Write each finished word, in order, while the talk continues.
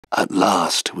At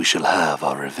last we shall have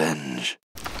our revenge.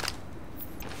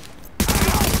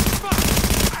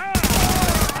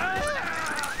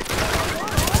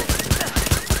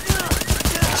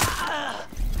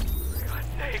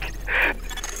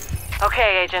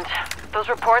 Okay, Agent. Those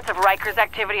reports of Riker's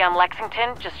activity on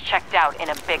Lexington just checked out in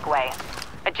a big way.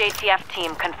 A JTF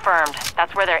team confirmed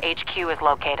that's where their HQ is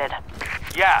located.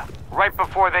 Yeah, right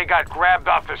before they got grabbed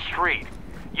off the street.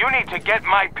 You need to get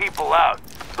my people out.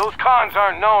 Those cons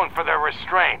aren't known for their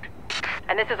restraint.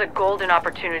 And this is a golden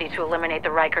opportunity to eliminate the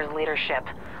Rikers leadership.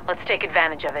 Let's take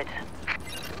advantage of it.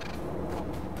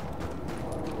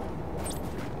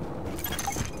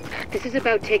 This is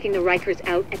about taking the Rikers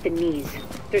out at the knees.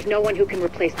 There's no one who can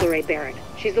replace Lorraine Barrett.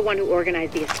 She's the one who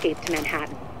organized the escape to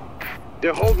Manhattan.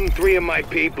 They're holding 3 of my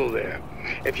people there.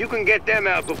 If you can get them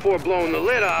out before blowing the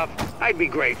lid off, I'd be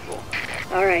grateful.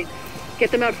 All right.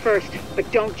 Get them out first, but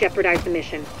don't jeopardize the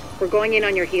mission. We're going in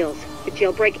on your heels. The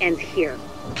jailbreak ends here.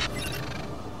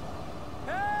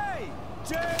 Hey!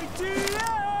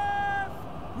 JTF!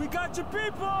 We got your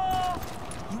people!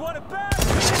 You want it back?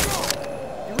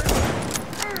 You ready?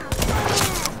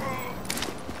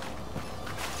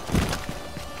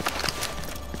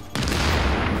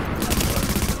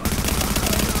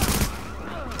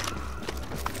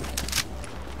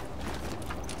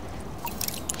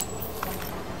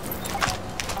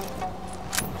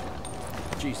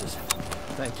 Jesus,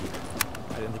 thank you.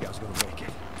 I didn't think I was gonna make it.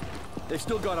 They've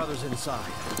still got others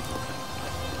inside.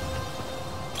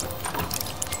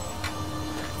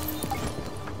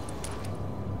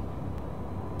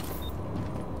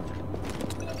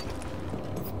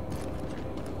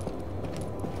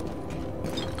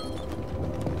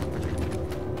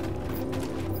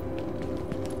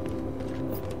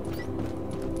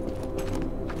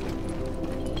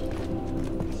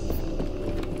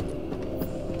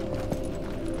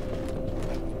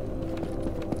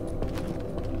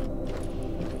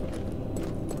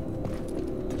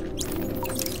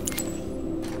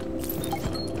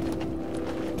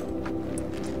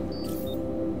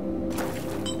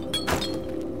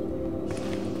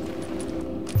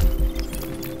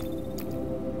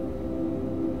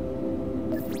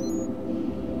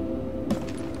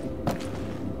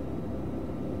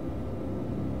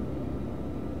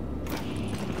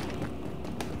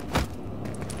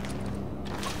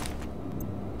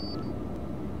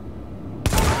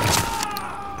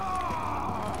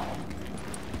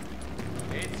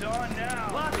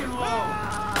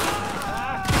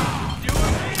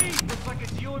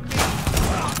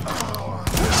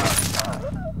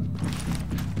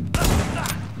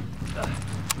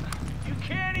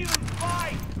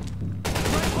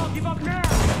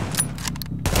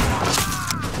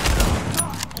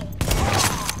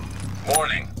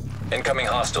 Warning. Incoming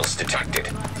hostiles detected.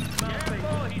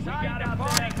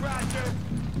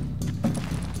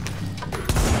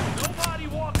 Nobody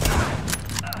walks out!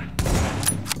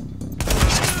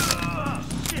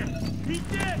 Shit! He's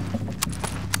dead!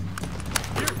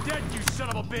 You're dead, you son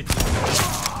of a bitch!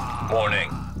 Warning.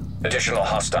 Additional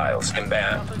hostiles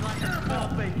inbound.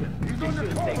 He's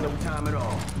shouldn't take no time at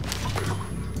all.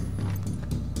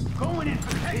 Going in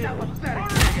for the that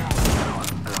pathetic thing out!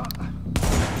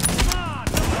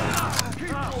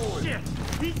 Oh, shit!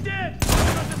 He's dead!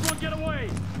 Don't let this one get away!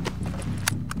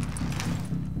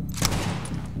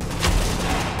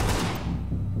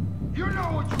 You know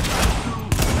what you gotta do!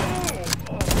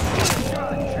 He's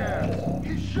got a chance!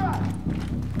 He's shot!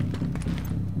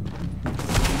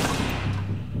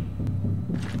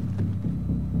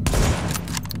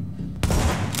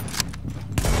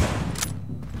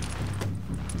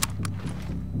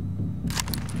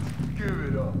 Give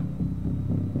it up.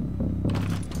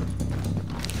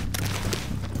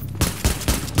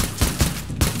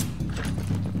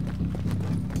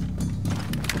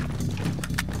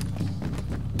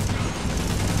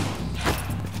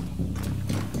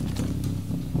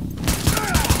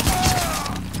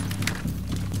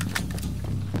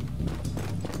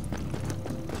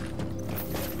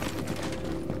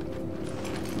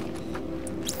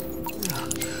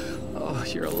 Oh,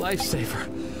 you're a lifesaver.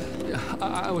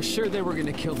 I was sure they were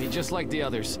gonna kill me, just like the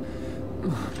others.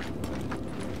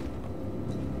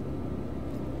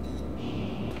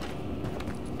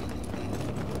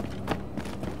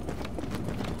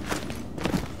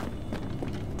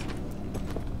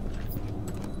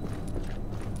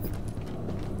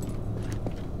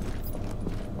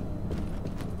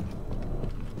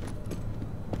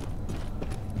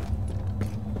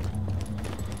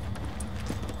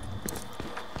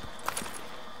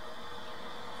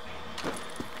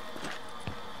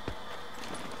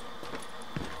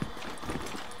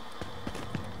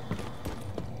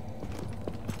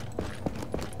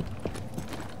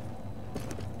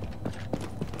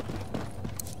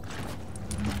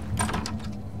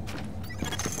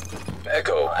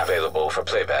 available for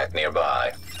playback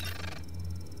nearby.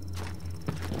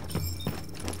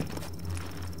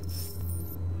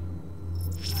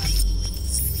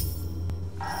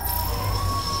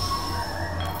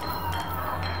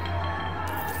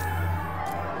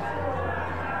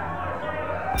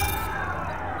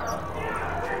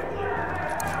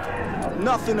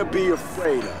 Nothing to be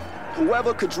afraid of.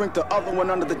 Whoever could drink the other one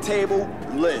under the table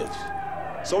lives.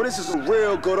 So this is a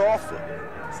real good offer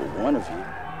for one of you.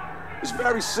 It's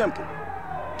very simple.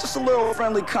 Just a little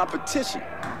friendly competition.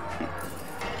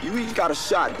 You each got a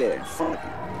shot there in front of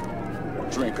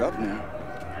you. Drink up now.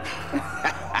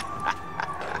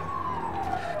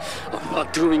 I'm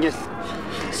not doing it.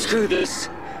 Screw this.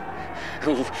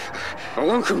 I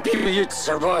won't compete with you to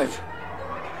survive.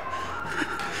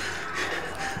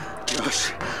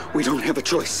 Josh, we don't have a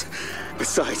choice.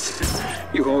 Besides,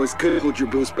 you always could hold your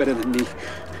bills better than me.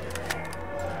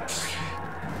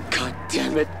 God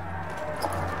damn it.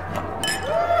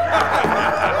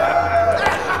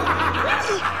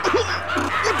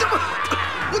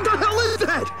 What the hell is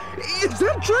that? Is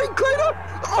that drain cleaner?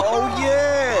 Oh,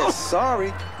 yeah.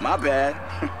 Sorry. My bad.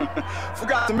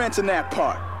 Forgot to mention that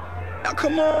part. Now,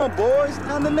 come on, boys.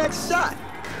 On the next shot.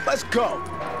 Let's go.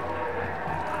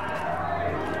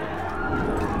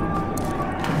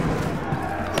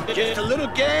 Just a little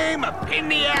game of pin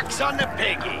the axe on the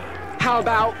piggy. How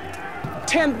about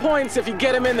 10 points if you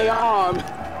get him in the arm?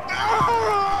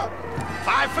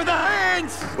 5 for the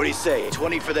hands. What do you say?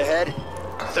 20 for the head?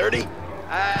 30?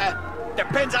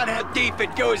 Depends on how deep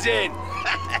it goes in.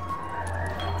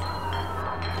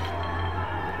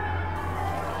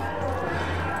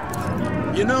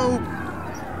 You know,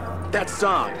 that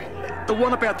song, the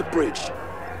one about the bridge.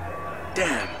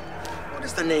 Damn, what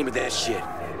is the name of that shit?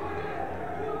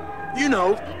 You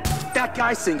know, that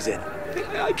guy sings it.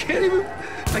 I can't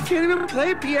even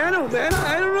play piano, man.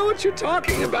 I don't know what you're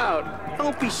talking about.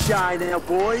 Don't be shy now,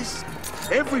 boys.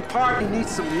 Every party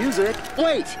needs some music.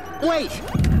 Wait!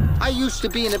 I used to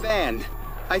be in a band.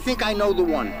 I think I know the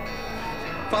one.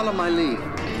 Follow my lead.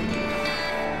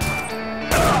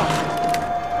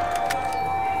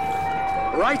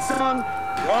 Right song,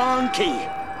 wrong key.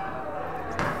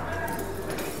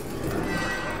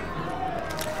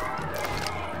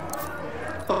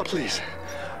 Oh, please.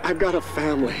 I've got a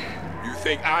family. You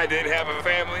think I didn't have a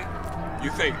family?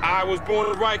 You think I was born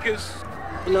in Rikers?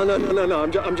 No.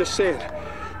 I'm just saying.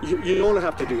 You don't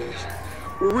have to do this.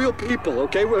 We're real people,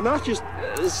 okay? We're not just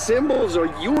symbols or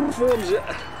uniforms.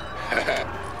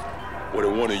 What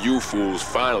if one of you fools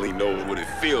finally knows what it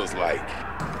feels like?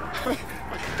 I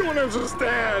don't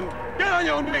understand. Get on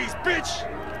your knees, bitch!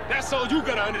 That's all you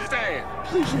gotta understand.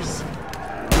 Please.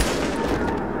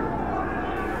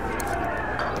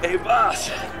 Hey,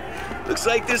 boss. Looks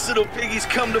like this little piggy's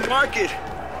come to market.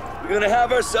 We're gonna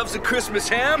have ourselves a Christmas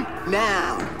ham?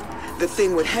 Now, the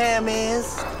thing with ham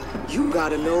is, you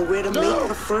gotta know where to make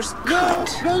the first cut.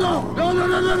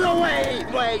 No,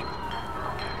 wait.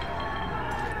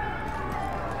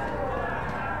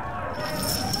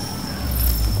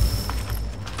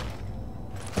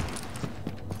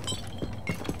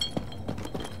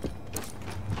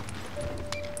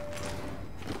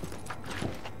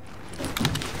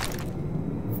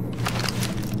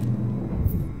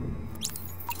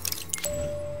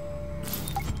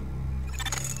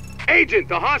 Agent,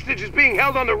 the hostage is being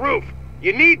held on the roof.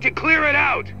 You need to clear it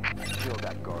out. Killed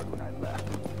that guard when I left.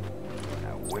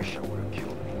 I wish I would have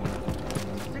killed him.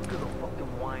 Sick of the fucking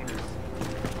whiners.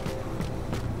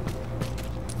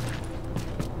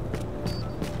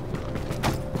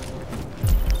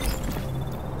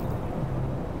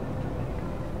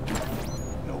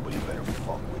 Nobody better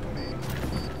fuck with me.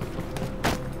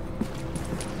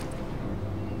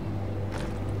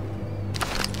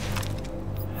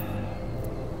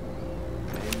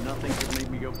 Nothing could make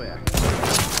me go back.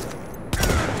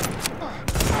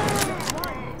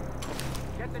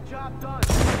 Get the job done.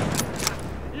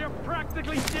 You're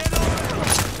practically dead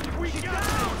already. We got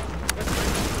it.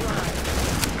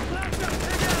 Let's just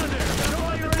get out of there. That's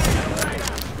all you're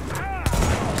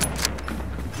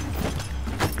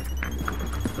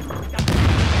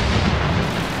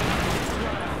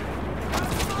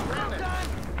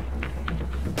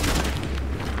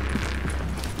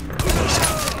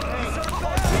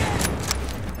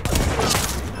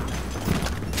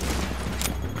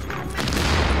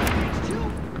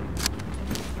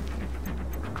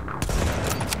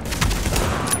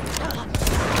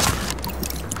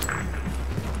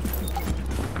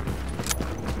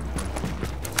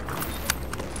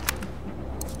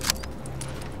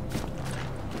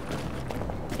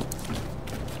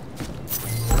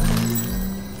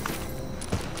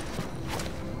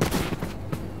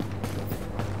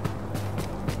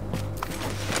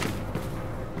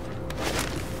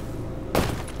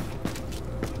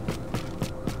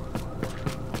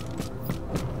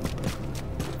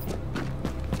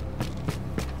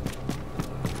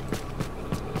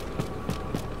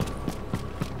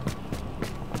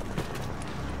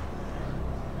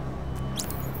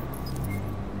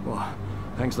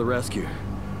Thanks to the rescue.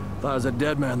 Thought I was a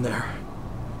dead man there.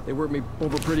 They worked me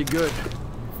over pretty good.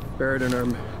 Buried in our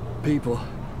people.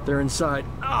 They're inside.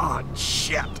 Ah, oh,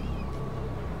 shit!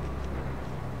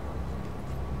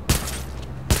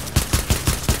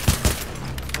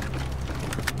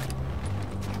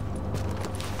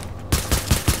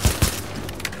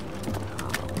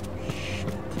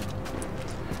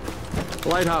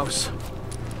 Lighthouse.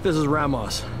 This is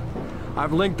Ramos.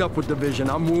 I've linked up with Division.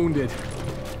 I'm wounded,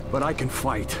 but I can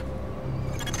fight.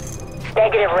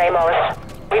 Negative, Ramos.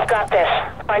 We've got this.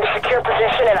 Find a secure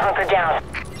position and hunker down.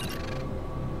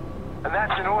 And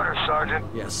that's an order, Sergeant.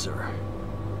 Yes, sir.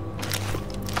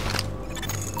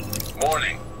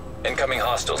 Warning. Incoming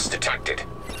hostiles detected.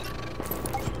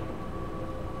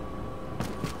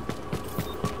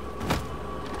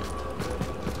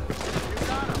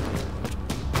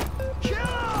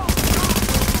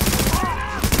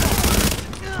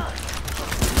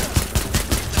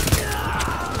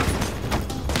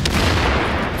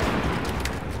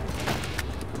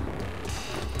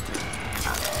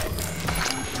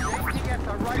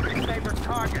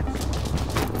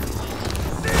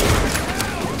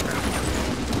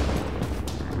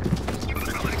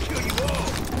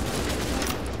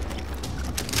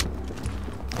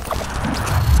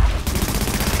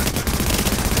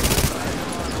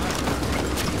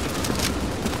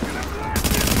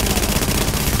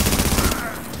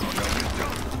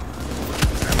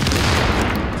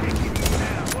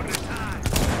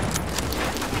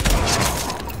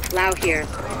 Lau here.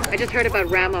 I just heard about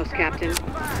Ramos, Captain.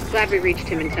 Glad we reached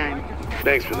him in time.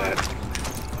 Thanks for that.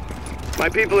 My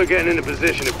people are getting into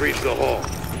position to breach the hall.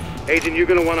 Agent, you're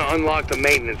gonna want to unlock the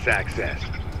maintenance access.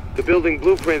 The building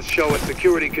blueprints show a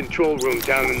security control room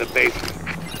down in the basement.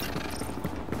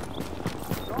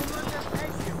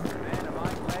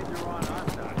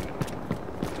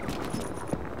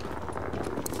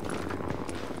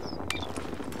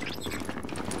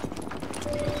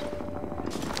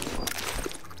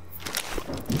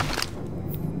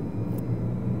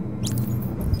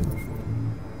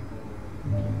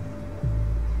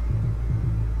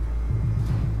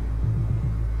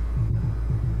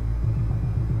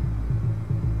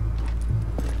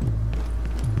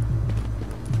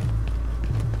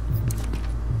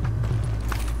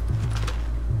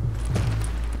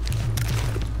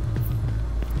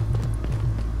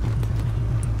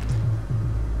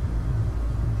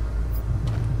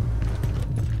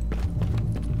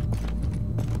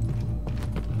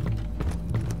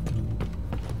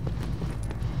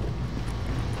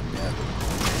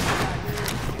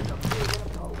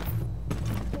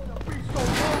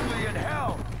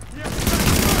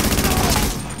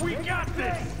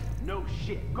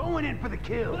 Going in for the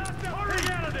kill.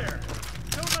 Hurry out of there!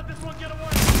 Don't let this one get away!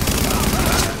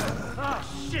 Oh,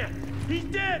 shit! He's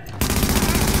dead!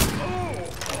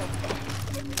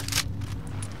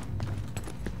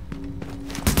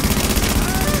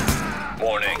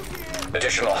 Warning.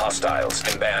 Additional hostiles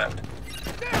inbound.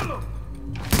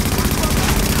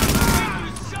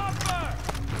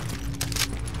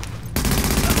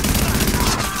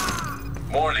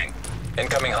 Warning.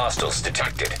 Incoming hostiles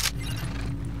detected.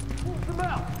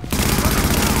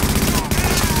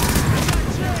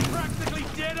 Practically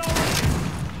dead already!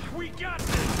 We got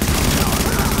this!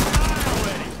 Die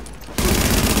already!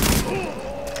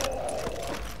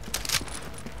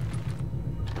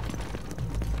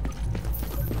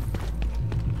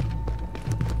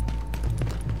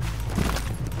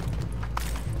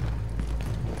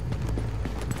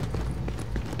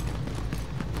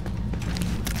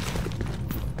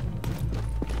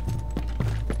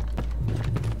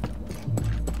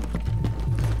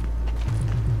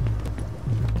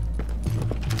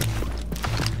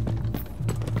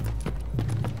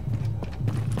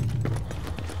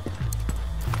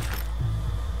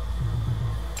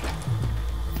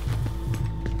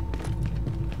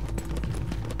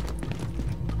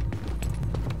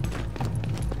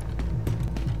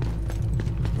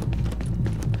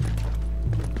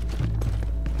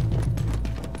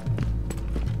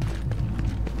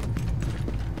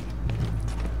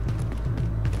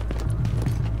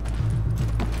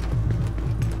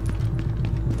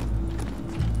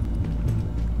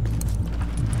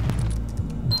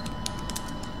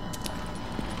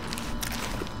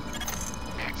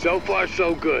 So far,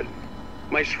 so good.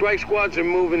 My strike squads are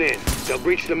moving in. They'll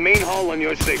breach the main hall on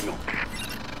your signal.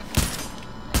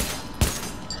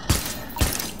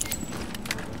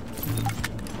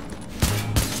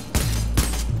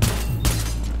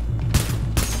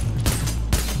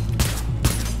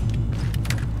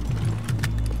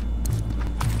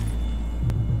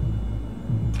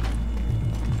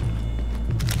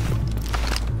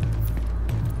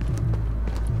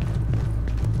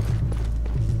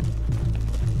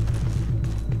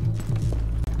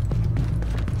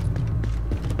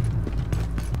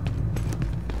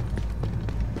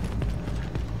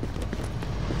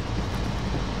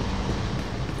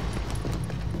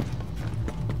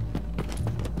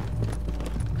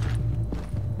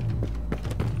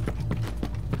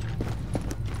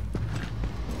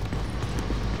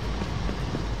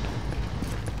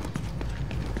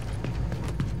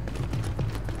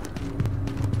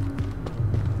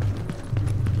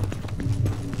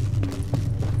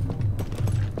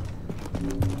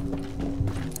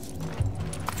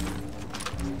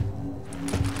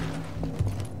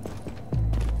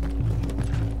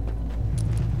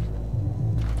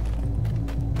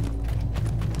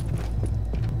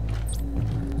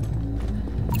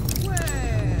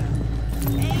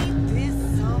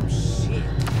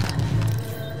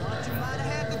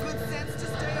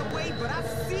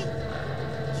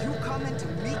 time to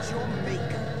meet your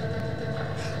maker.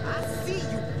 I see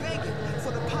you begging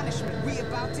for the punishment we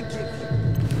about to give you.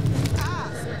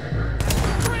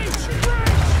 Breach!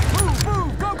 Move,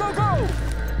 move! Go, go, go!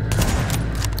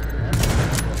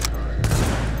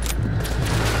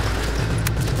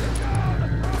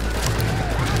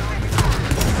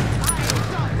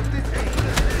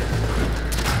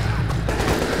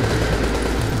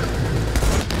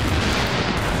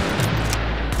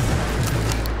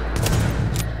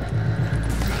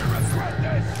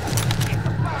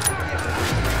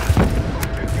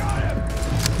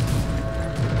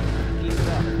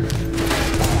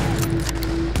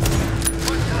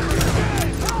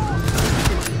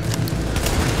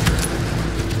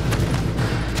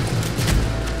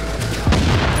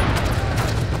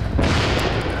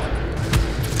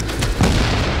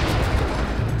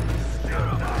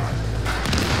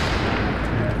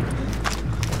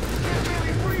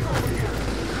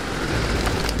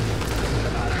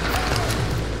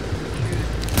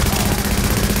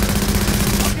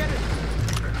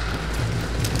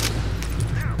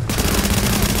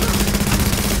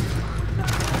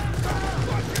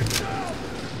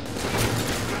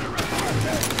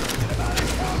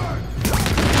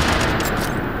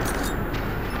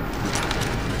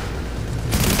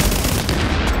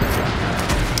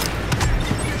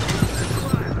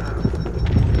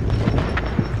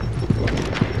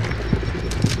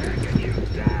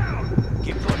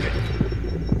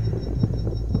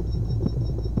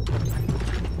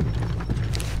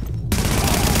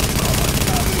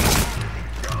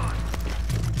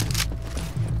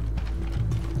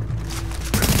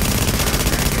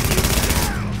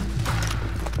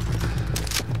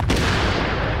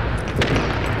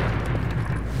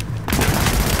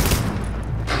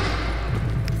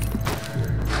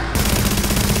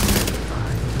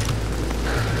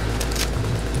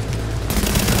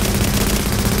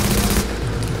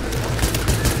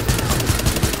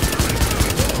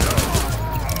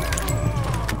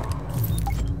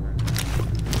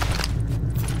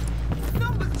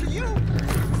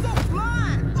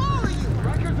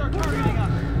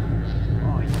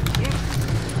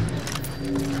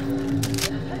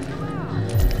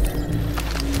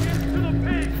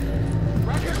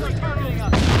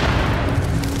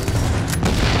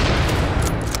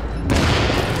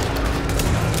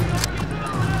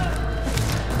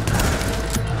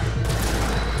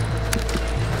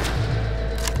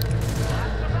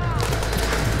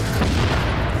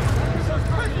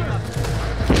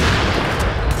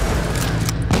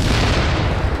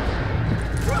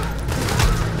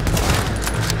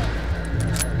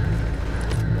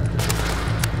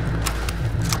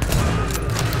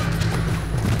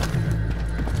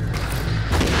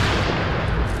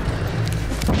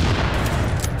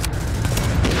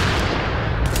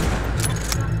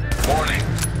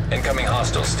 Incoming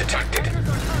hostiles detected.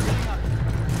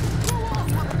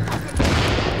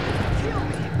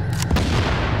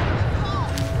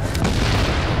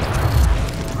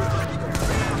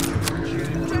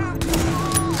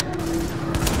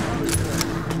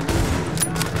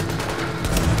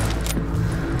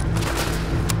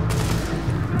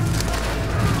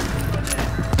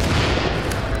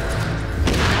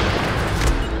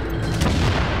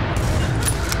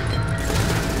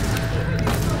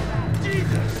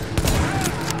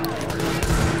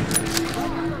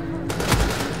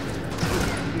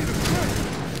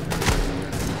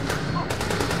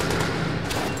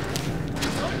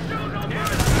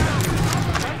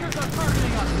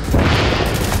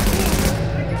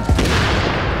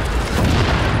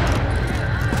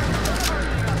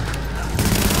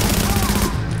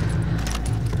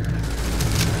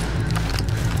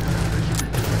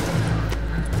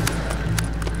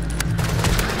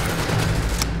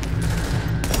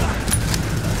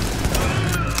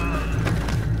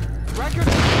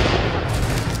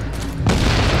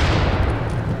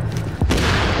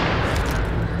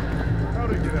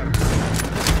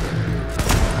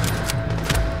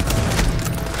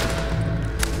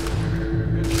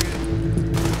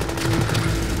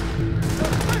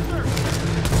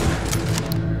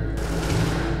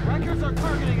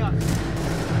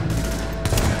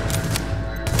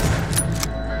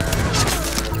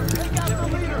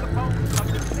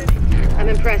 I'm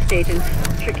impressed, Agent.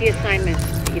 Tricky assignment,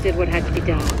 but you did what had to be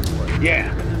done.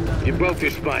 Yeah, you broke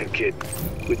their spine, kid.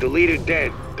 With the leader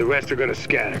dead, the rest are gonna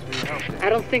scatter. I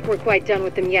don't think we're quite done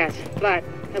with them yet, but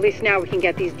at least now we can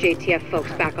get these JTF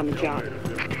folks back on the job.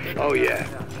 Oh yeah.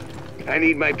 I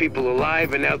need my people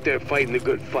alive and out there fighting the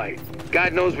good fight.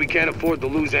 God knows we can't afford to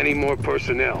lose any more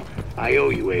personnel. I owe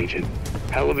you, Agent.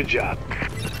 Hell of a job.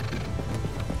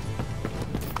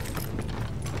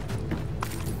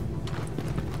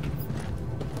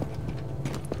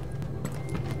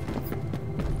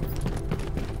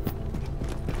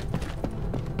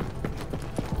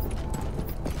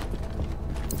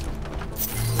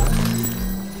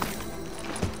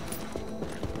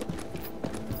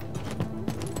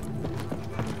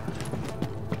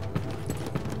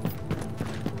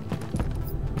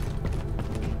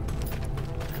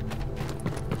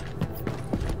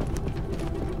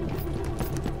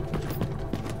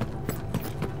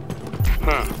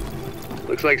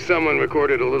 Looks like someone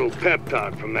recorded a little pep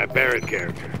talk from that Barrett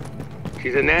character.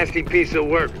 She's a nasty piece of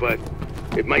work, but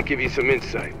it might give you some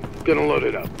insight. Gonna load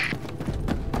it up.